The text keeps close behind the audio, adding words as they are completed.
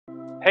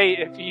Hey,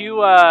 if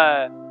you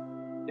are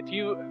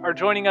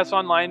joining us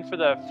online for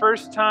the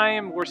first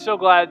time, we're so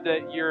glad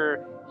that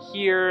you're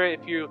here.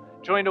 If you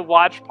joined a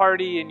watch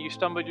party and you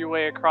stumbled your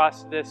way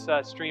across this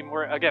stream,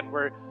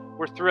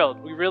 we're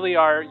thrilled. We really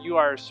are. You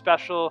are a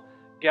special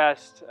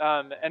guest,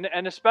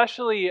 and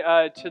especially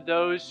to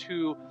those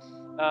who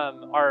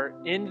are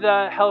in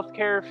the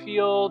healthcare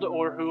field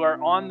or who are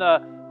on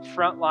the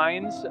front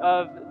lines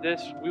of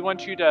this. We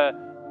want you to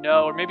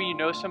know, or maybe you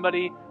know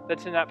somebody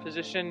that's in that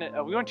position.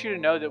 We want you to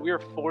know that we are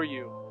for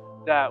you,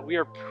 that we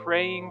are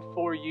praying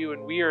for you,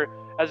 and we are,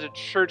 as a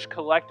church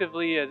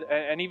collectively,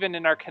 and even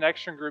in our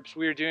connection groups,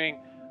 we are doing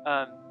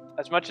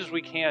as much as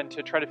we can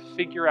to try to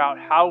figure out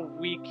how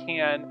we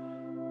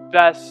can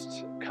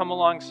best come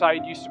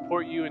alongside you,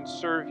 support you, and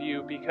serve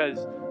you,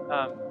 because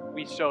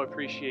we so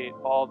appreciate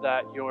all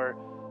that you're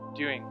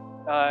doing.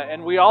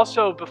 And we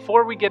also,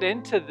 before we get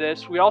into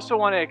this, we also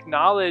want to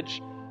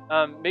acknowledge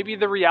maybe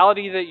the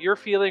reality that you're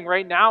feeling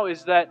right now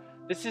is that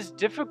this is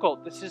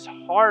difficult, this is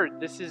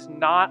hard, this is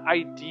not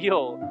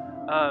ideal.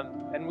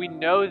 And we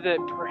know that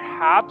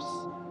perhaps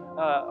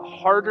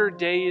harder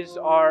days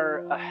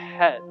are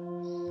ahead.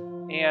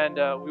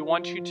 And we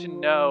want you to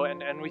know,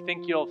 and we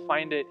think you'll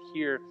find it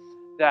here,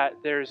 that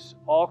there's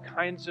all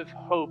kinds of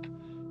hope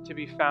to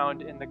be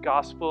found in the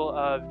gospel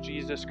of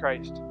Jesus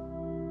Christ.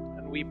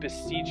 And we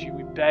beseech you,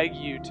 we beg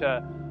you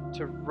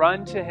to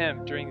run to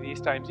Him during these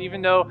times.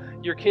 Even though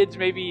your kids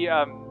may be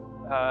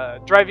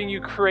driving you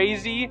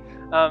crazy,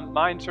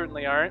 mine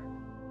certainly aren't.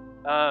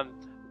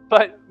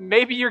 But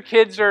maybe your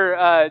kids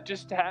are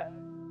just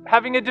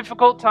having a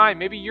difficult time.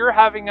 Maybe you're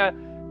having a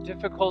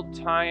difficult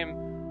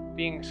time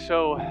being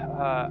so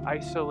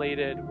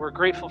isolated. We're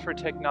grateful for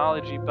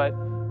technology, but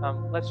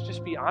let's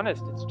just be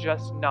honest, it's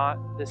just not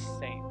the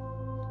same.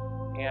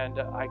 And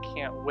I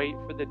can't wait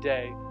for the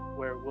day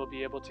where we'll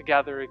be able to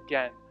gather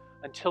again.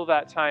 Until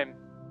that time,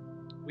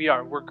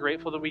 we're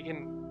grateful that we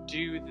can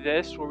do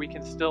this, where we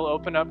can still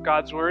open up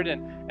God's Word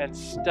and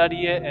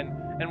study it,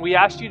 and we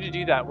asked you to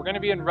do that. We're going to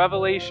be in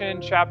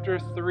Revelation chapter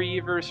 3,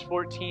 verse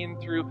 14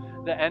 through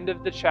the end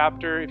of the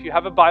chapter. If you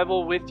have a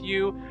Bible with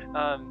you,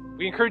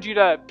 we encourage you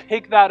to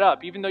pick that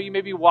up. Even though you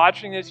may be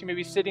watching this, you may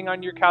be sitting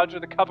on your couch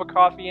with a cup of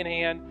coffee in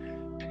hand,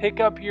 pick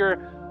up your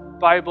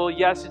Bible.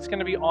 Yes, it's going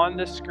to be on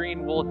the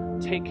screen. We'll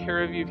take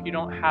care of you if you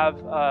don't have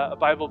a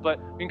Bible, but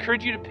we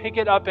encourage you to pick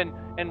it up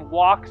and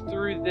walk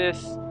through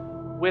this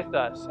with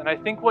us. And I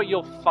think what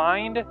you'll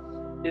find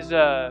is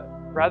a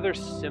rather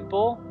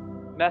simple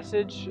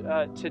message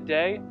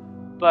today,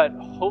 but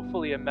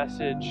hopefully a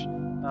message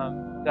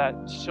that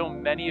so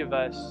many of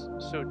us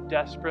so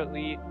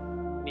desperately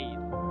need.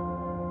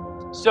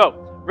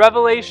 So,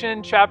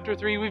 Revelation chapter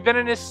 3, we've been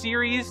in a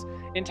series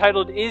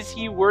entitled, Is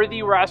He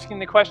Worthy? We're asking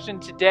the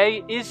question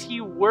today, is He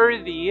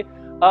worthy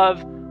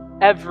of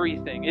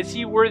everything? Is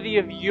He worthy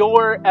of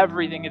your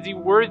everything? Is He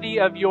worthy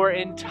of your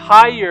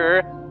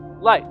entire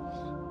life?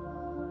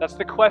 That's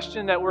the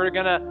question that we're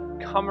going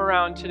to come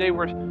around today.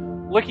 We're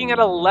looking at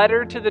a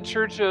letter to the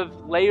church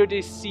of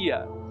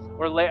Laodicea,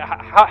 or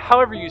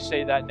however you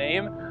say that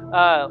name,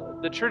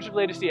 the church of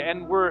Laodicea.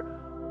 And we're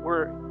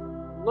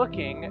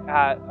looking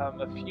at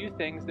a few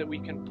things that we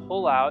can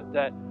pull out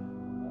that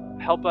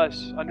help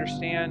us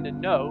understand and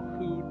know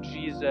who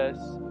Jesus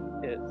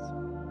is.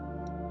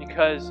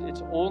 Because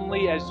it's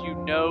only as you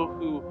know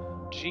who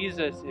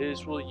Jesus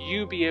is will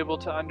you be able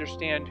to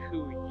understand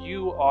who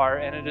you are.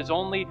 And it is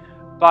only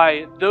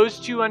by those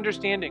two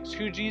understandings,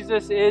 who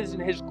Jesus is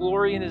and His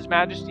glory and His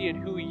majesty,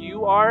 and who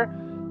you are,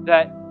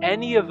 that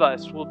any of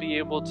us will be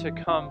able to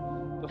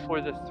come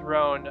before the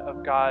throne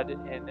of God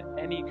in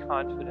any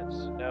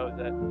confidence to know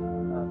that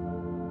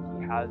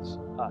He has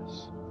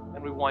us.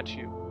 And we want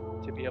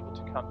you to be able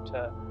to come to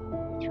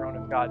the throne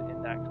of God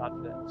in that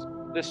confidence.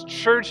 This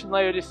church in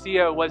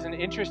Laodicea was an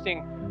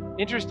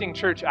interesting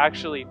church,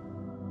 actually.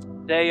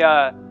 They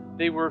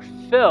were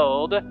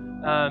filled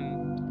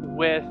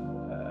with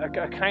a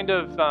kind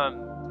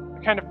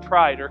of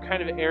pride or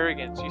kind of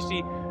arrogance. You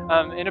see,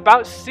 in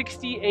about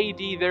 60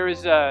 AD, there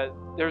was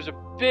a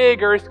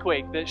big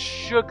earthquake that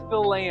shook the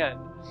land,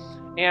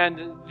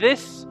 and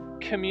this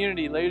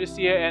community,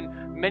 Laodicea,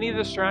 and many of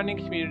the surrounding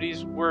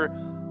communities were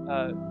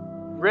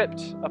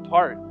ripped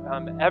apart.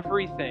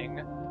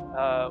 Everything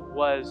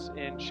was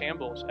in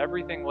shambles.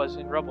 Everything was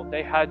in rubble.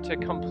 They had to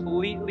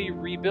completely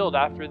rebuild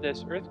after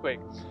this earthquake.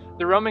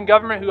 The Roman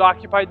government, who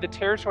occupied the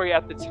territory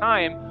at the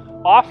time,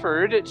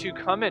 offered to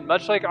come in,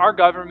 much like our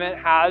government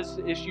has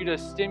issued a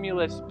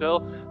stimulus bill.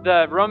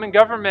 The Roman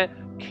government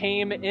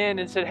came in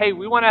and said, hey,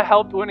 we want to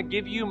help, we want to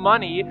give you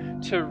money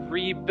to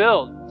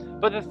rebuild.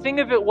 But the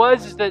thing of it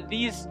is that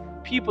these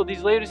people,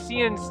 these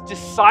Laodiceans,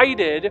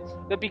 decided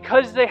that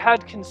because they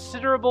had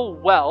considerable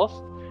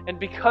wealth and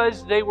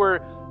because they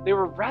were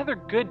rather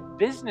good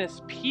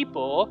business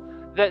people,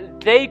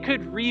 that they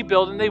could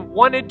rebuild, and they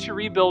wanted to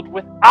rebuild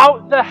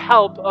without the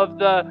help of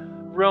the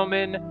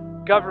Roman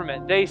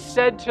government. They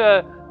said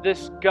to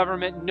this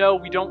government, no,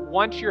 we don't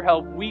want your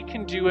help. We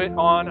can do it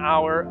on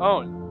our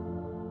own.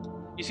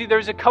 You see,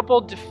 there's a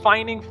couple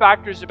defining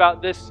factors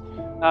about this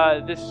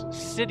this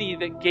city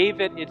that gave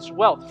it its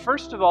wealth.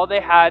 First of all, they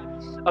had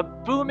a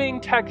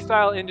booming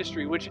textile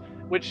industry, which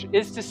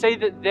is to say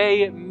that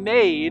they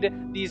made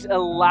these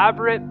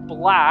elaborate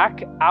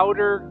black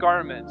outer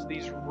garments,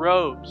 these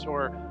robes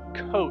or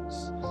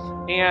coats,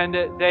 and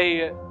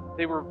they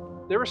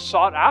were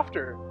sought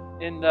after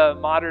in the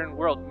modern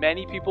world.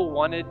 Many people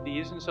wanted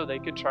these, and so they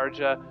could charge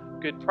a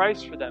good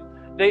price for them.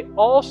 They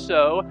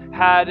also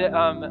had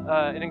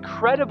an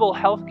incredible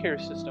healthcare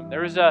system.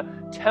 There was a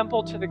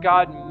temple to the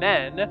god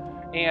Men,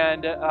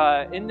 and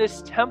in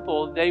this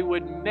temple they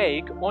would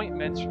make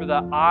ointments for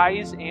the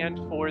eyes and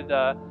for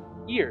the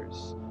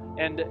ears.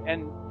 And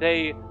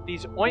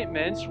these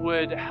ointments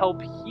would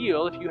help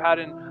heal if you had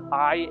an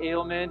eye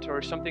ailment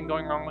or something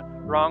going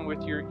wrong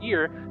with your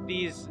ear.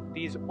 These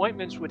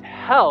ointments would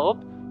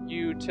help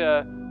you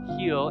to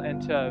heal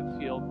and to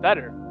feel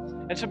better.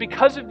 And so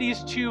because of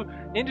these two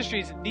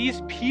industries,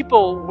 these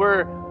people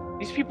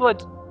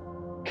had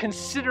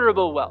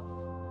considerable wealth.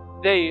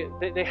 They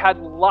had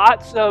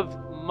lots of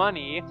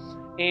money,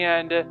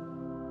 and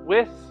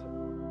with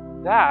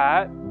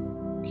that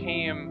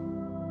came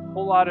a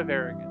whole lot of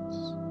arrogance,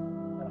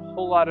 and a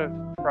whole lot of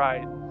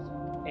pride.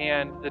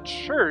 And the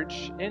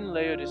church in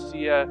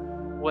Laodicea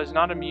was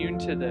not immune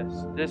to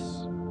this. This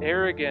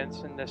arrogance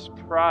and this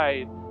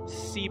pride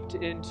seeped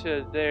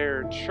into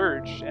their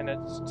church, and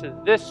it's to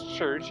this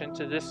church and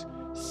to this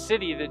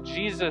city that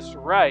Jesus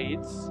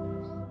writes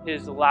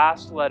his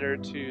last letter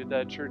to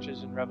the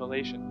churches in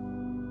Revelation.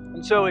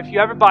 And so if you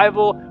have a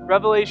Bible,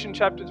 Revelation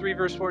chapter 3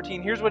 verse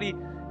 14, here's what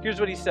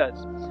he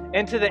says.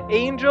 And to the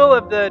angel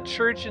of the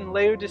church in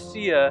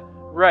Laodicea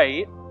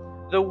write,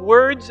 the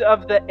words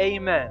of the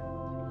Amen,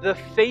 the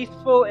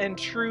faithful and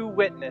true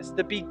witness,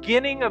 the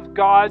beginning of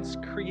God's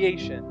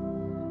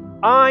creation.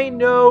 I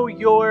know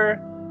your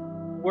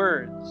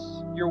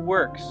words, your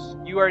works.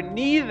 You are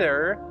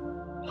neither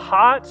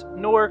hot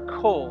nor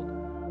cold.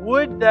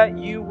 Would that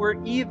you were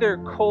either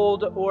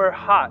cold or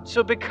hot.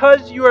 So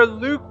because you are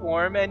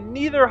lukewarm and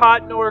neither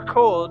hot nor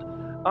cold,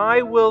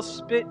 I will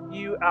spit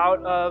you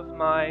out of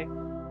my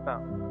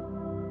mouth.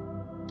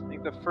 I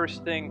think the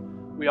first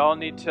thing we all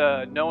need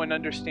to know and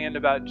understand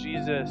about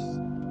Jesus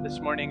this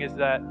morning is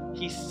that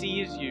he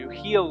sees you.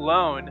 He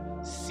alone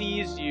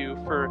sees you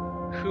for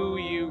who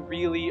you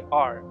really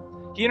are.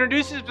 He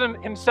introduces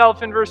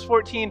himself in verse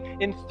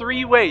 14 in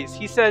three ways.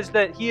 He says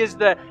that he is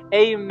the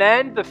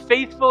Amen, the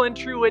faithful and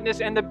true witness,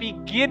 and the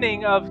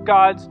beginning of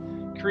God's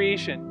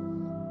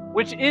creation.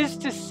 Which is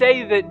to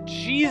say that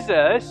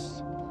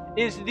Jesus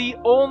is the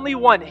only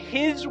one.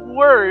 His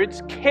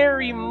words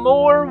carry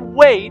more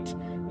weight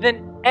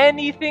than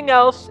anything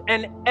else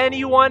and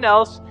anyone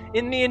else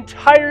in the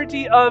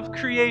entirety of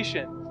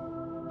creation.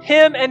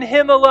 Him and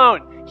him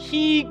alone.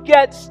 He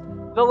gets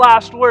the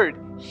last word.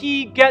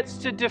 He gets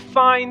to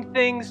define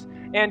things,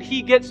 and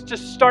he gets to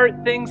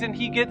start things, and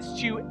he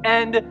gets to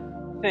end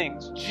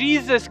things.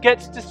 Jesus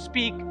gets to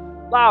speak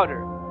louder.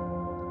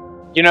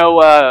 You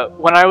know,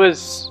 when I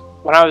was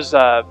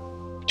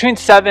between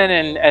 7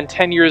 and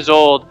 10 years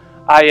old,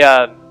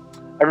 I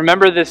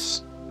remember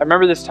this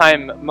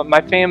time.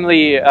 My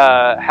family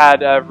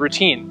had a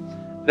routine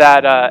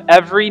that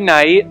every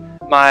night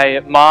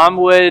my mom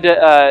would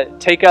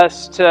take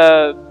us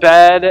to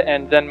bed,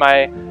 and then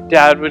my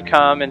dad would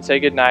come and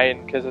say goodnight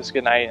and kiss us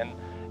goodnight,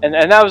 and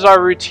that was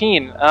our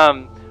routine.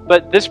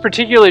 But this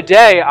particular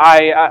day,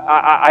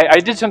 I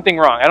did something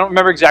wrong. I don't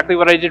remember exactly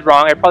what I did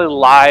wrong. I probably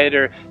lied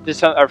or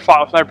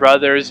fought with my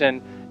brothers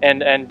and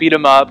beat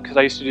them up, because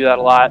I used to do that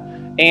a lot.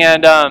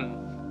 And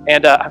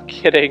I'm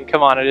kidding.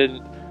 Come on, I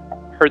didn't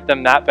hurt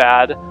them that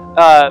bad.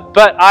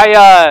 But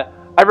I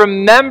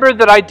remember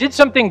that I did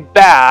something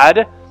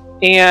bad.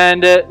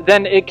 And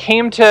then it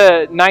came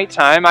to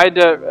nighttime. I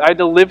had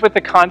to live with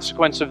the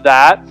consequence of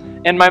that.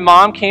 And my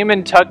mom came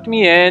and tucked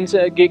me in,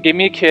 gave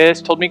me a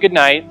kiss, told me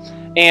goodnight.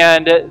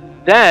 And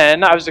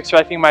then I was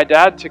expecting my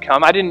dad to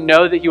come. I didn't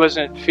know that he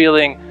wasn't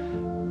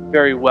feeling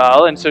very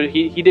well, and so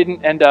he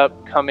didn't end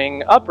up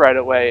coming up right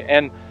away.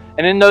 And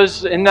in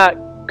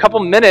that couple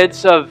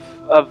minutes of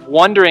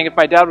wondering if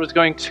my dad was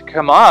going to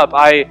come up,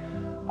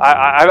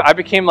 I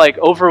became like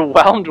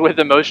overwhelmed with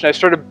emotion. I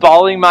started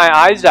bawling my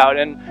eyes out,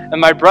 and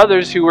my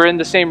brothers, who were in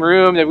the same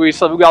room, that we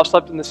all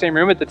slept in the same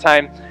room at the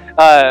time,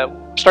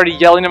 started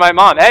yelling at my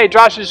mom, "Hey,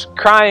 Josh is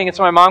crying!" And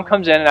so my mom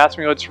comes in and asks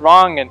me what's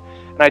wrong, and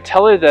I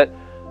tell her that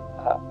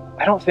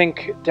I don't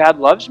think Dad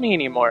loves me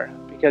anymore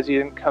because he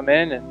didn't come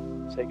in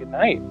and say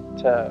goodnight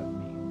to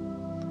me.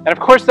 And of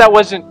course that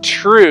wasn't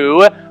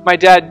true. My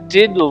dad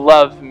did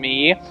love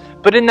me.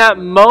 But in that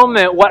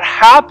moment, what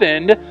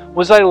happened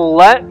was I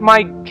let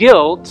my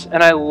guilt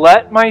and I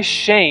let my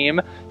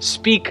shame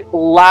speak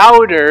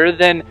louder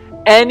than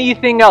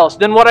anything else.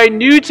 Than what I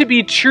knew to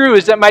be true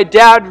is that my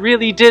dad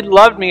really did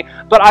love me,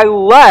 but I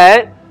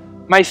let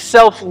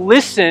myself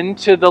listen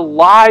to the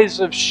lies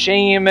of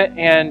shame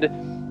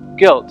and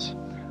guilt.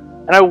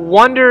 And I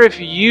wonder if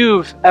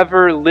you've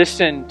ever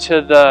listened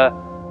to the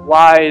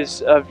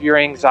lies of your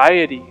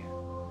anxiety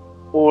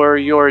or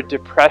your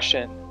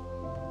depression,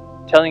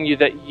 telling you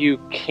that you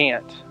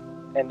can't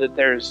and that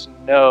there's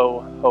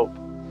no hope.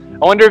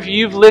 I wonder if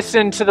you've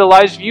listened to the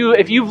lies of you,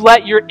 if you've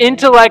let your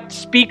intellect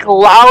speak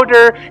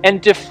louder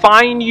and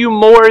define you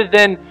more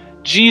than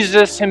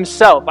Jesus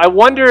himself. I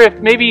wonder if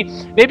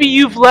maybe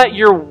you've let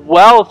your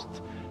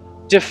wealth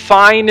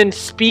define and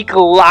speak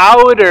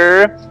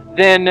louder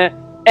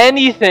than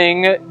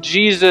anything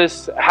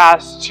Jesus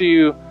has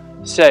to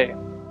say.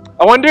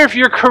 I wonder if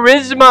your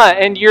charisma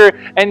and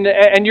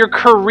your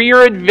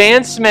career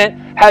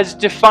advancement has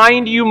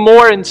defined you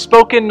more and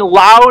spoken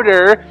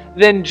louder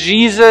than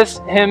Jesus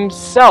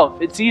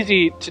himself. It's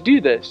easy to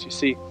do this, you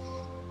see.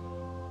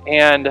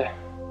 And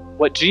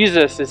what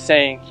Jesus is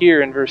saying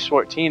here in verse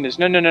 14 is,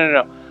 no.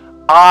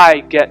 I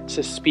get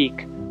to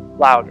speak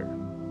louder.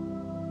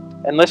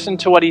 And listen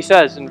to what he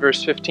says in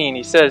verse 15.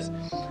 He says,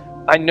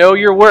 I know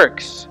your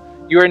works.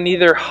 You are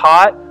neither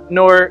hot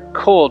nor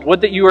cold.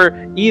 Would that you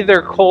were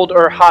either cold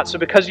or hot. So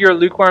because you are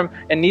lukewarm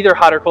and neither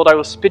hot or cold, I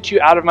will spit you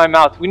out of my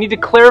mouth. We need to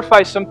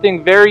clarify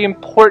something very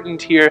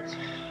important here.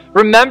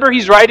 Remember,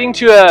 he's writing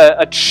to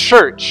a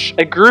church,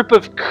 a group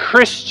of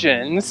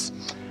Christians,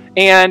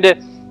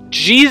 and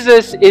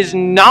Jesus is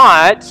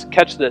not,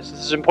 catch this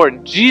is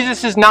important,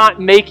 Jesus is not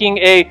making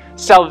a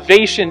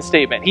salvation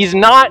statement. He's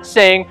not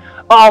saying,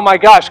 oh my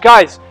gosh,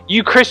 guys,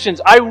 you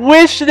Christians, I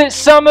wish that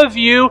some of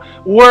you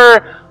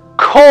were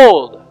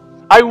cold.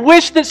 I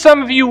wish that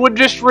some of you would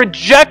just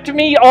reject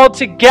me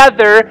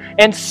altogether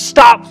and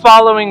stop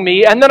following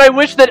me. And then I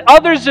wish that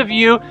others of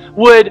you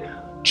would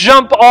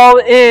jump all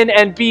in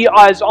and be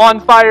as on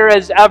fire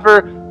as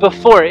ever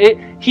before.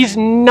 He's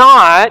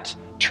not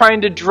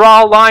trying to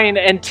draw a line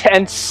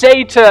and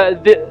say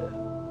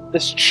to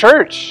this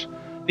church,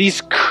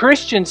 these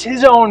Christians,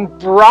 his own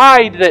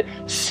bride, that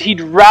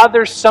he'd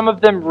rather some of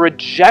them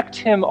reject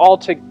him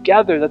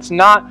altogether. That's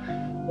not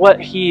what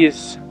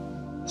he's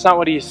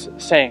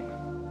saying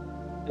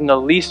in the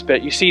least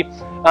bit. You see,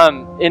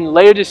 in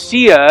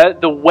Laodicea,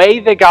 the way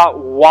they got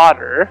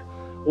water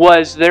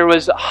was there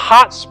was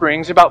hot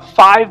springs about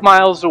 5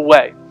 miles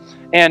away.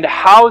 And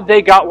how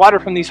they got water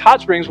from these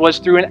hot springs was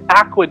through an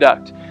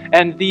aqueduct.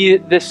 And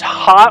this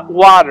hot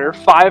water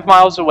 5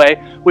 miles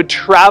away would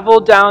travel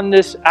down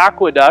this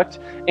aqueduct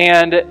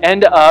and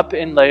end up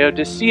in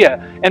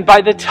Laodicea. And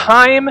by the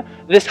time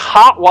this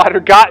hot water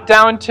got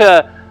down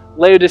to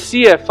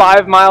Laodicea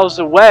 5 miles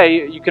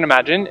away, you can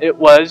imagine, it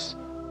was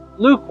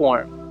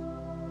lukewarm.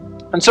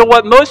 And so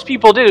what most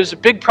people did, it was a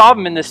big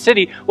problem in the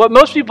city, what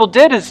most people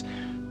did is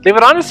they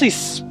would honestly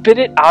spit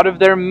it out of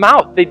their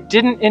mouth. They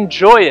didn't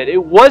enjoy it.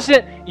 It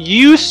wasn't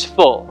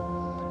useful.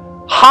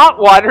 Hot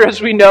water,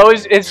 as we know,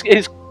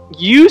 is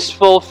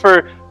useful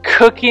for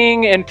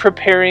cooking and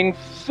preparing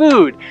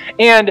food.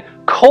 And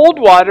cold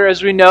water,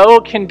 as we know,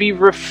 can be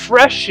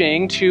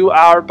refreshing to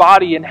our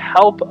body and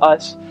help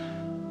us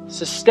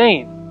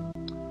sustain.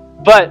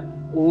 But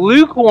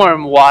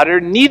lukewarm water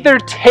neither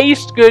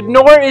tastes good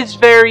nor is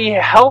very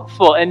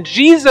helpful. And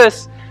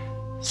Jesus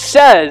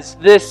says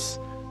this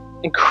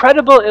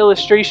incredible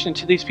illustration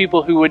to these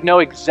people who would know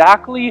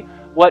exactly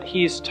what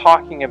he's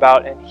talking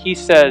about. And he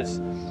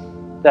says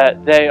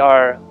that they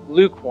are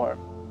lukewarm,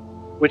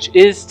 which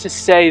is to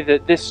say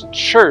that this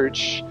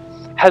church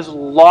has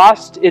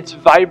lost its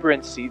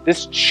vibrancy.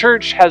 This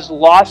church has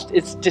lost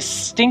its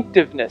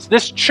distinctiveness.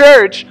 This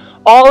church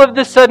all of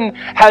a sudden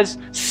has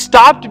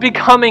stopped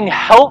becoming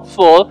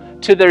helpful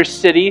to their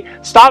city,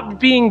 stopped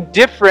being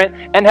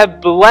different, and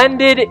have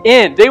blended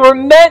in. They were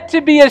meant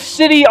to be a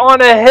city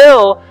on a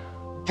hill,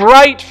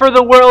 bright for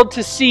the world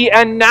to see,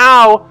 and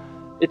now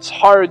it's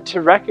hard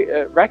to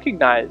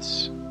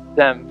recognize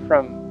them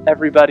from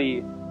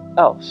everybody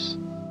else.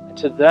 And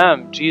to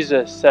them,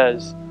 Jesus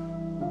says,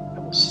 I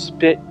will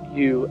spit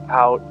you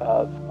out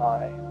of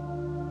my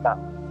mouth.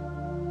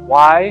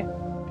 Why?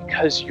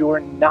 Because you're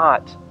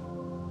not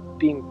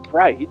being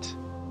bright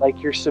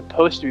like you're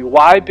supposed to be.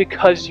 Why?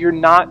 Because you're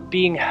not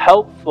being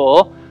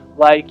helpful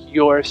like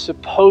you're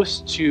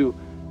supposed to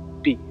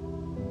be.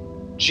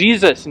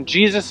 Jesus and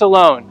Jesus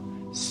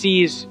alone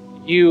sees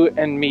you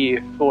and me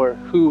for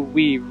who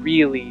we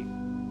really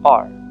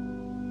are.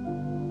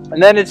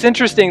 And then it's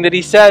interesting that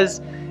he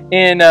says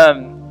in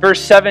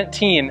verse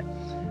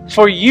 17,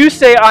 for you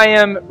say I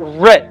am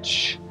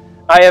rich,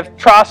 I have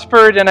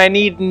prospered and I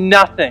need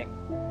nothing,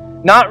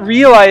 not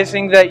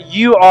realizing that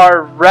you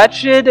are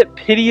wretched,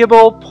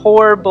 pitiable,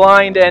 poor,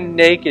 blind, and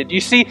naked.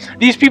 You see,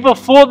 these people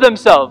fooled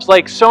themselves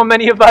like so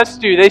many of us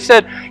do. They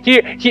said,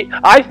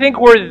 I think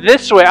we're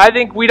this way. I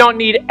think we don't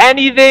need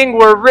anything.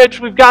 We're rich.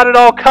 We've got it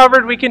all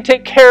covered. We can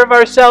take care of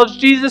ourselves.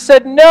 Jesus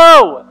said,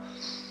 no.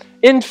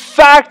 In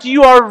fact,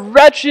 you are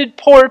wretched,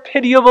 poor,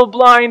 pitiable,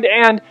 blind,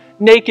 and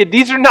naked.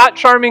 These are not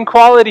charming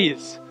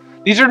qualities.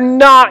 These are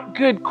not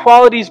good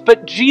qualities,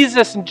 but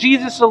Jesus and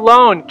Jesus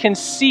alone can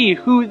see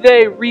who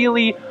they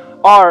really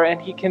are,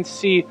 and he can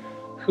see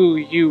who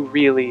you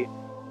really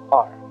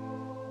are.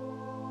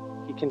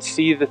 He can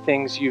see the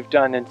things you've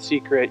done in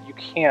secret. You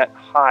can't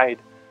hide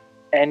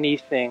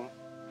anything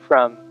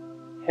from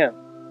him.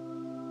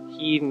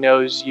 He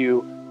knows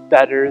you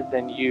better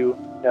than you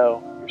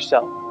know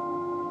yourself.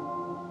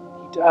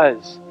 He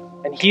does.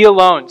 And he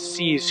alone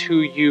sees who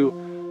you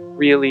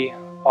really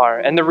are.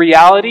 And the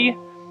reality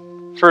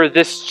for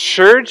this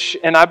church,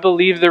 and I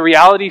believe the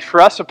reality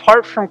for us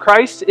apart from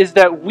Christ, is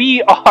that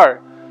we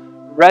are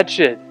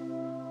wretched,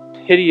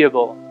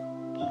 pitiable,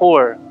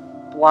 poor,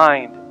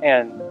 blind,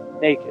 and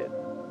naked.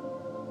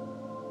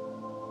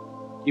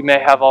 You may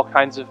have all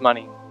kinds of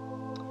money.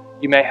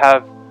 You may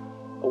have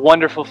a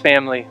wonderful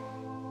family.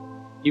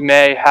 You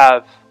may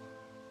have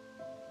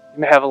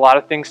a lot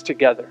of things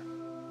together.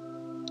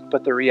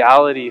 But the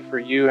reality for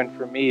you and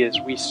for me is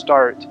we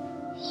start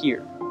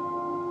here.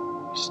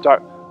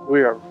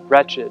 We are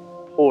wretched,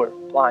 poor,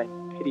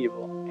 blind,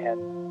 pitiable,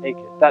 and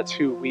naked. That's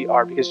who we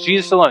are, because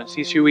Jesus alone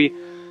sees who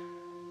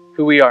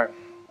we are.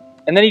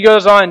 And then he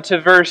goes on to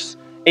verse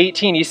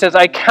 18. He says,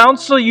 I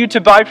counsel you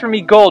to buy from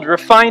me gold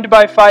refined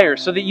by fire,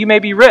 so that you may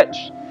be rich,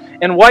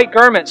 and white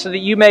garments, so that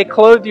you may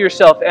clothe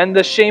yourself, and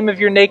the shame of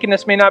your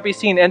nakedness may not be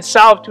seen, and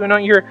salve to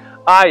anoint your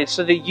eyes,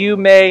 so that you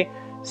may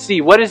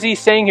see. What is he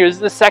saying here? This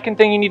is the second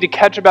thing you need to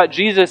catch about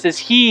Jesus, is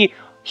he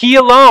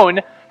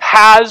alone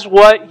has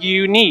what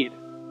you need.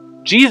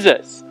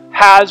 Jesus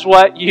has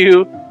what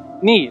you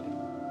need.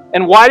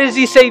 And why does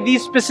he say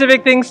these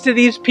specific things to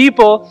these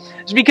people?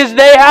 It's because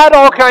they had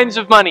all kinds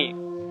of money.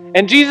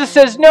 And Jesus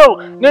says, no.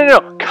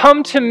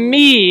 Come to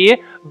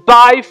me,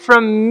 buy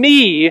from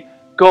me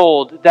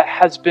gold that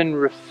has been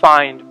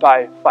refined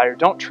by fire.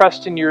 Don't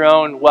trust in your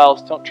own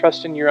wealth. Don't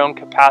trust in your own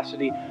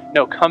capacity.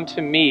 No, come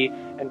to me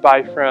and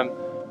buy from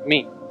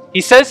me.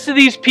 He says to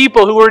these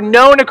people who were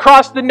known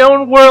across the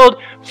known world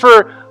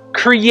for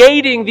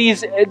creating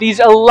these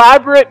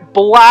elaborate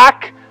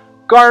black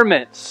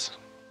garments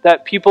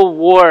that people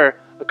wore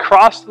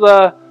across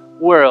the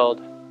world.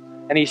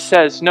 And he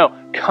says, no,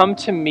 come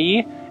to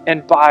me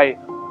and buy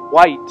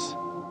white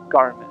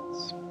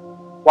garments.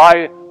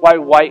 Why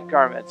white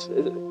garments?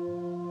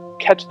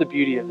 Catch the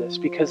beauty of this,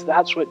 because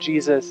that's what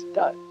Jesus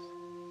does.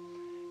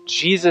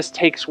 Jesus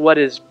takes what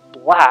is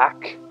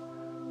black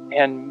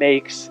and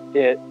makes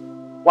it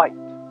white.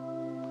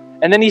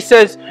 And then he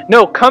says,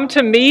 no, come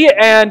to me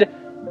and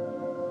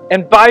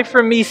buy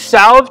from me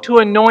salve to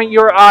anoint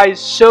your eyes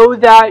so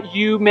that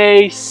you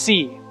may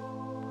see.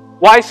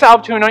 Why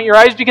salve to anoint your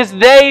eyes? Because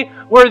they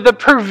were the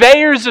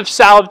purveyors of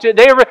salve.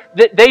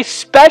 They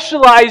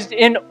specialized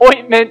in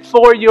ointment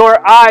for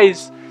your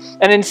eyes.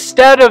 And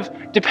instead of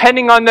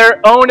depending on their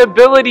own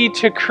ability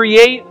to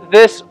create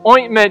this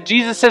ointment,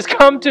 Jesus says,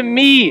 come to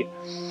me,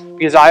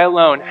 because I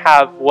alone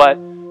have what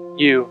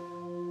you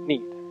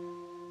need.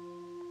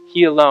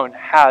 He alone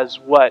has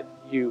what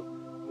you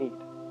need.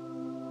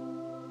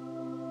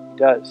 He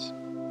does.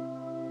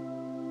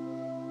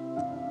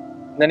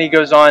 And then he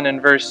goes on in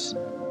verse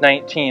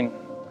 19.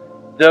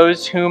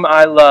 Those whom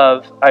I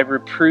love, I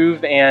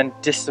reprove and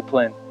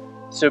discipline.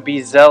 So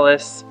be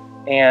zealous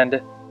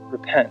and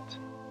repent.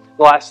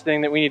 The last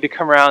thing that we need to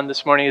come around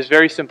this morning is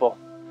very simple.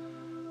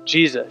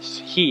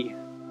 Jesus, He,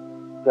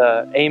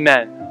 the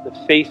Amen, the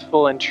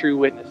faithful and true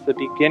witness, the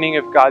beginning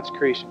of God's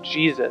creation.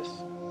 Jesus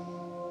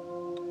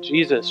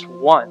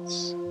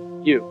wants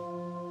you.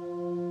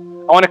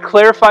 I want to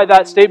clarify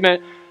that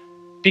statement,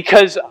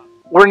 because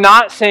we're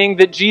not saying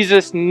that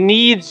Jesus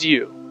needs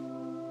you,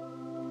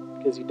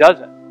 because He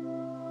doesn't.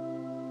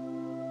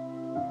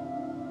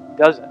 He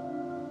doesn't.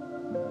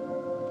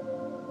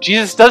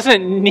 Jesus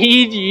doesn't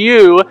need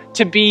you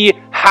to be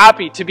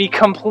happy, to be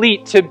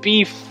complete, to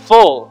be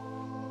full.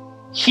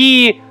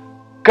 He,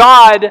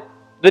 God,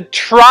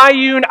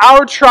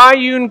 our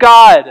triune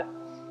God,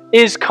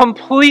 is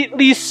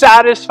completely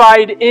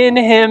satisfied in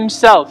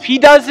Himself. He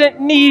doesn't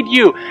need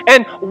you.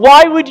 And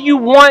why would you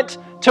want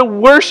to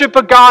worship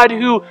a God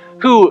who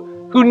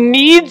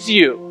needs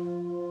you?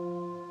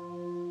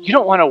 You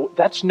don't want to,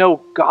 that's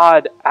no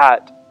God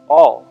at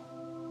all.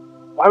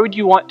 Why would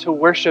you want to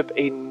worship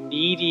a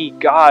needy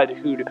God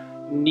who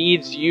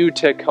needs you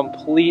to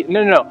complete?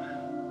 No.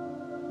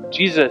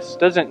 Jesus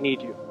doesn't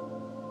need you,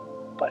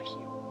 but He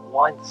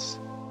wants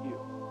you.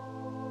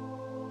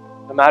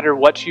 No matter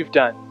what you've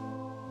done,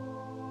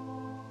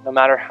 no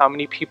matter how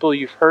many people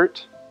you've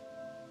hurt,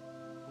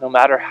 no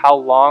matter how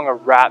long a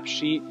rap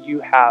sheet you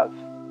have,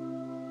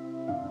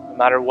 no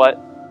matter what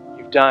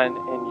you've done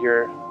in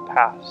your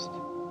past,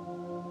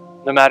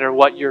 no matter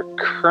what you're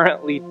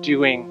currently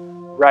doing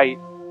right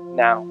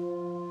now,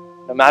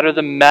 no matter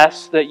the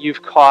mess that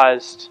you've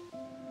caused,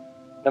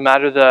 no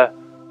matter the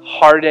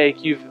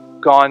heartache you've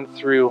gone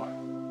through,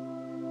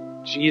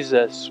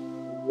 Jesus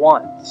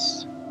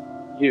wants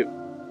you.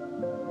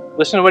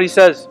 Listen to what He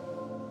says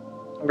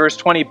in verse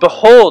 20.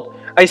 Behold,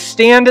 I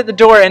stand at the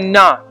door and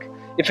knock.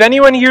 If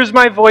anyone hears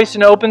my voice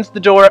and opens the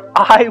door,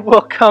 I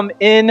will come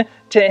in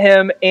to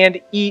him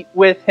and eat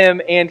with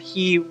him and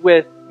he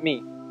with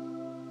me.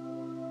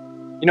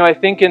 You know, I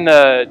think in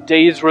the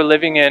days we're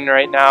living in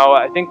right now,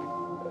 I think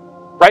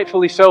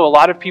rightfully so, a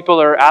lot of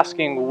people are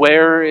asking,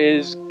 where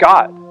is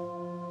God?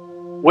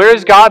 Where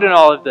is God in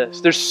all of this?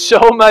 There's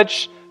so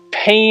much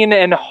pain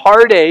and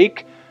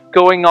heartache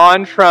going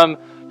on, from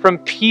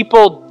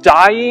people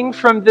dying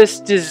from this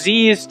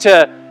disease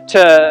to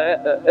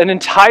an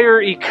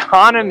entire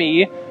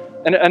economy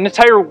an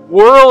entire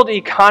world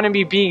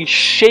economy being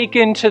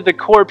shaken to the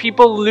core,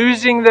 people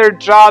losing their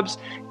jobs,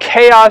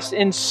 chaos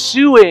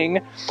ensuing.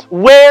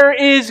 Where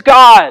is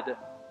God?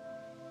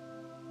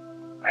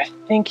 I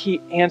think he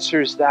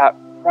answers that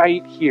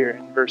right here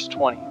in verse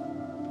 20.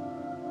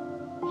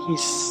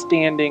 He's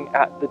standing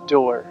at the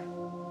door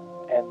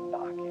and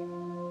knocking.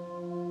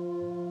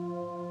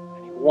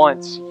 And he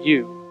wants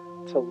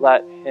you to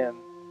let him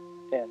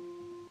in.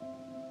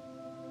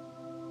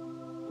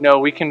 No,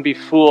 we can be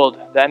fooled.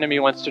 The enemy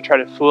wants to try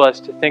to fool us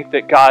to think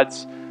that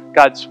God's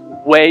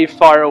way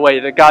far away,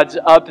 that God's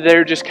up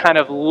there just kind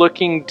of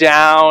looking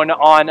down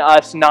on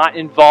us, not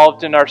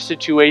involved in our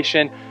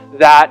situation.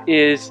 That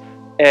is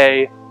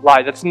a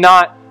lie. That's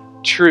not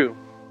true.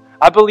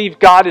 I believe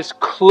God is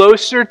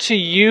closer to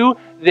you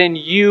than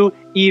you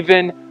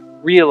even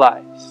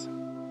realize.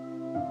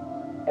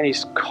 And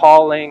he's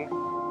calling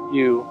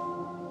you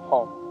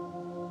home.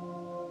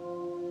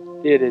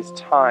 It is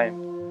time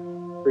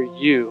for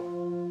you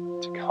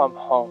to come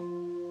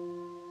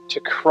home, to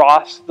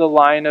cross the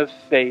line of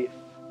faith,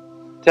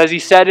 to, as he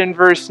said in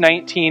verse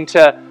 19,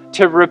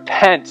 to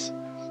repent,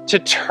 to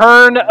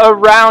turn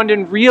around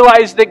and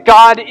realize that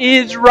God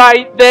is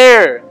right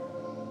there,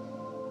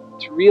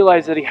 to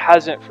realize that he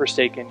hasn't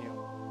forsaken you,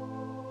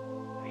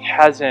 he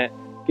hasn't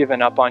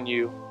given up on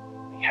you,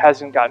 he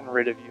hasn't gotten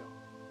rid of you,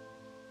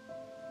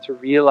 to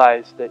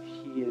realize that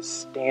he is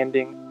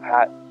standing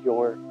at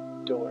your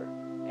door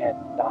and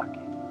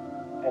knocking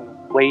and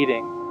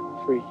waiting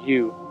for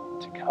you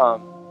to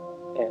come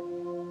in.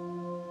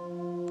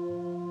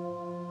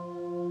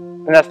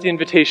 And that's the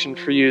invitation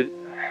for you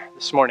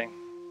this morning.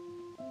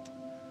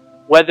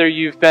 Whether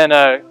you've been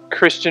a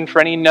Christian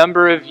for any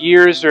number of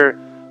years or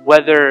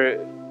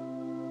whether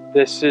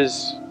this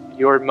is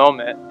your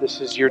moment, this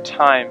is your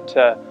time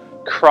to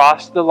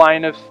cross the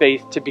line of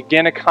faith, to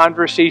begin a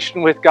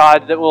conversation with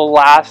God that will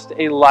last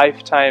a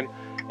lifetime,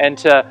 and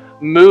to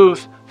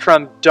move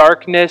from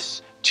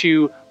darkness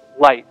to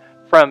light,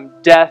 from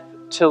death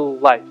to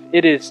life.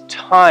 It is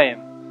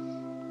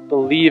time,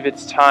 believe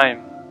it's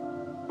time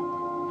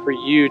for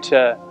you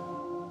to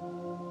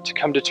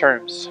come to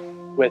terms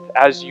with,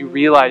 as you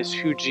realize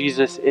who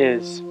Jesus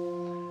is,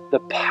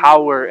 the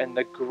power and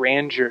the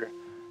grandeur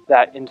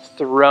that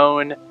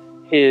enthrone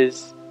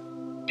his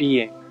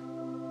being.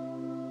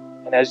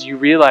 And as you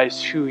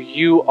realize who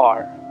you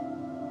are,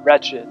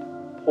 wretched,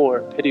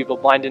 poor, pitiable,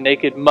 blind, and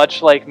naked,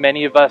 much like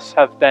many of us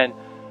have been,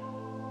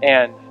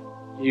 and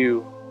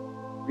you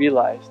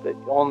realize that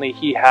only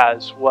he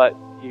has what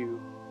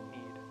you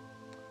need.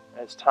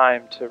 And it's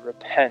time to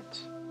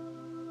repent.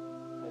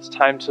 It's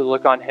time to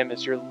look on him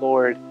as your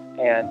Lord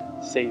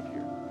and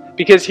Savior.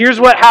 Because here's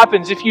what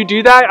happens if you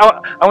do that.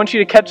 I want you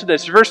to catch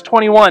this. Verse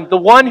 21, the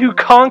one who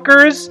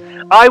conquers,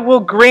 I will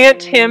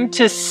grant him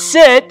to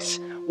sit.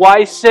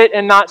 Why sit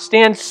and not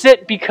stand?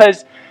 Sit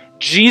because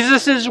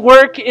Jesus'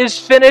 work is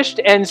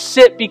finished, and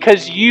sit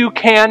because you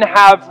can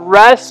have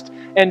rest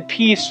and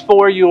peace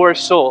for your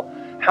soul.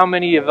 How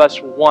many of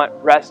us want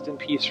rest and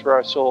peace for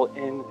our soul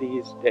in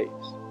these days?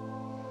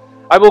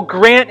 I will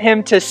grant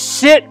him to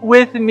sit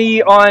with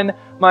me on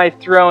my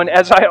throne,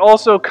 as I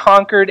also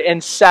conquered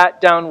and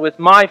sat down with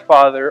my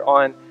Father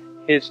on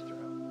his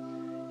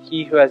throne.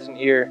 He who has an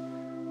ear,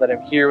 let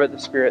him hear what the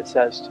Spirit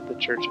says to the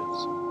churches.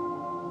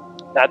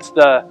 That's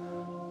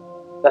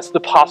the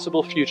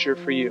possible future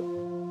for you.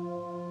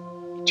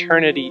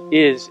 Eternity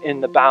is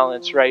in the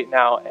balance right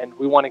now, and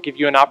we want to give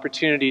you an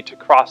opportunity to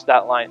cross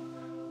that line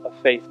of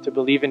faith, to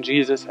believe in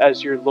Jesus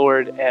as your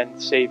Lord and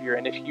Savior.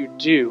 And if you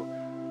do,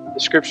 the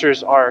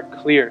scriptures are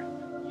clear.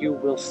 You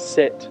will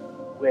sit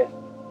with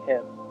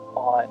him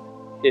on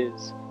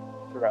his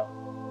throne.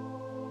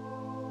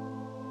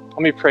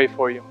 Let me pray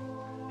for you.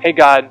 Hey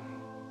God,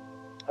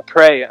 I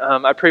pray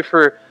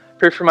for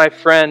my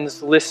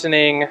friends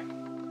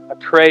listening. I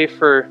pray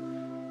for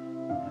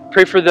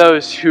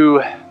those who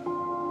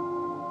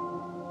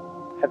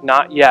have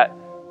not yet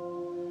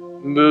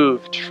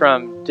moved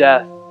from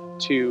death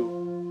to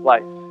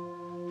life.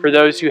 For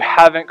those who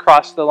haven't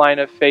crossed the line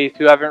of faith,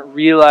 who haven't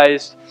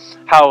realized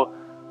how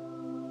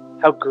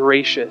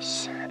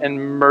gracious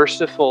and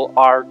merciful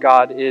our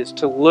God is,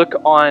 to look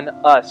on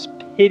us,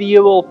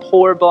 pitiable,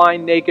 poor,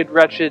 blind, naked,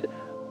 wretched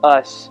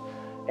us,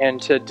 and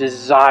to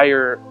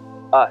desire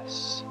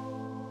us.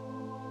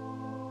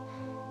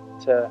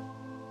 To,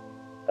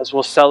 as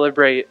we'll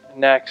celebrate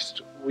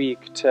next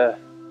week, to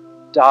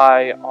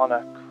die on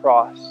a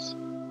cross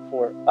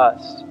for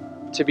us,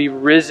 to be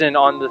risen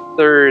on the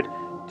third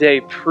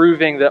day,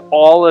 proving that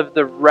all of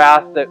the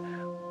wrath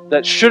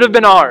that should have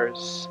been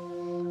ours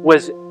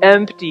was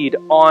emptied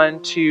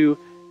onto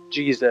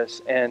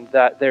Jesus, and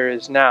that there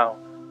is now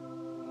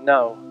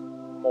no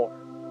more.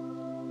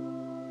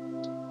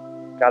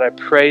 God, I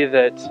pray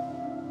that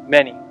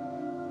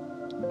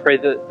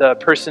the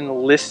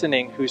person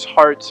listening whose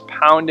heart's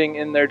pounding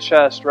in their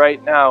chest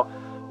right now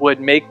would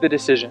make the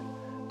decision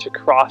to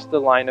cross the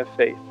line of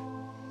faith,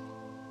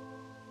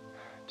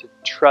 to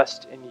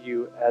trust in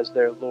you as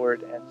their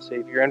Lord and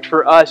Savior. And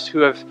for us who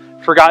have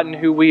forgotten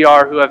who we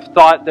are, who have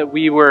thought that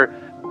we were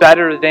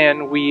better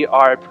than we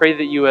are. I pray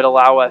that you would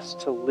allow us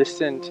to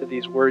listen to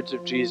these words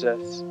of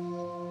Jesus.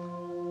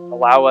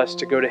 Allow us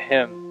to go to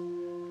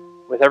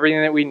him with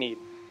everything that we need,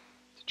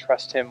 to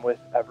trust him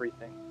with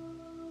everything.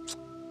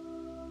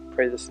 I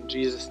pray this in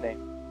Jesus' name.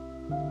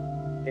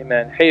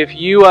 Amen. Hey, if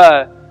you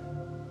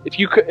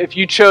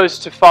chose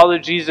to follow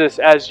Jesus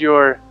as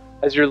your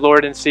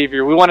Lord and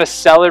Savior, we want to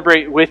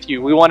celebrate with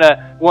you. We want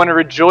to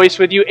rejoice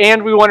with you,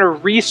 and we want to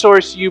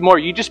resource you more.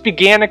 You just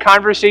began a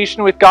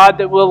conversation with God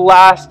that will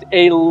last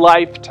a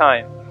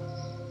lifetime.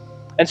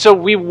 And so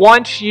we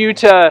want you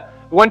to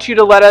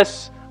let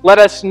us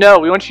know.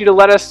 We want you to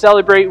let us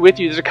celebrate with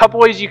you. There's a couple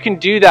ways you can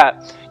do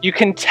that. You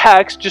can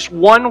text just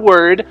one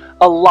word,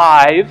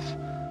 ALIVE,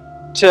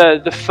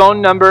 to the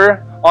phone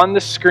number on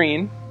the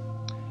screen.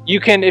 You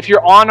can, if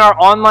you're on our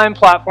online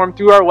platform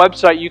through our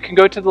website, you can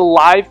go to the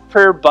live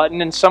prayer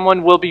button and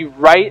someone will be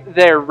right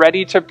there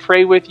ready to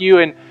pray with you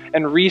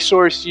and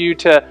resource you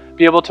to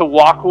be able to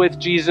walk with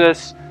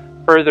Jesus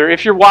further.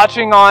 If you're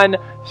watching on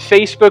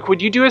Facebook,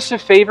 would you do us a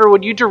favor?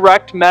 Would you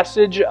direct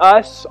message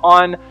us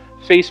on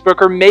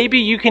Facebook? Or maybe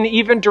you can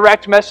even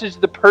direct message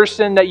the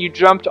person that you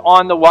jumped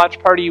on the watch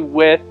party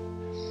with,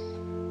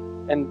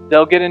 and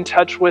they'll get in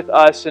touch with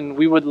us, and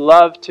we would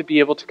love to be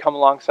able to come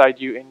alongside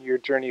you in your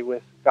journey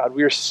with God.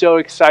 We are so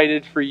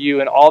excited for you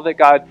and all that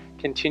God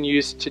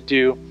continues to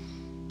do.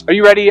 Are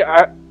you ready?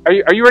 Are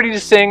you ready to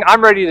sing?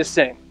 I'm ready to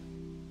sing.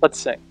 Let's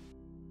sing.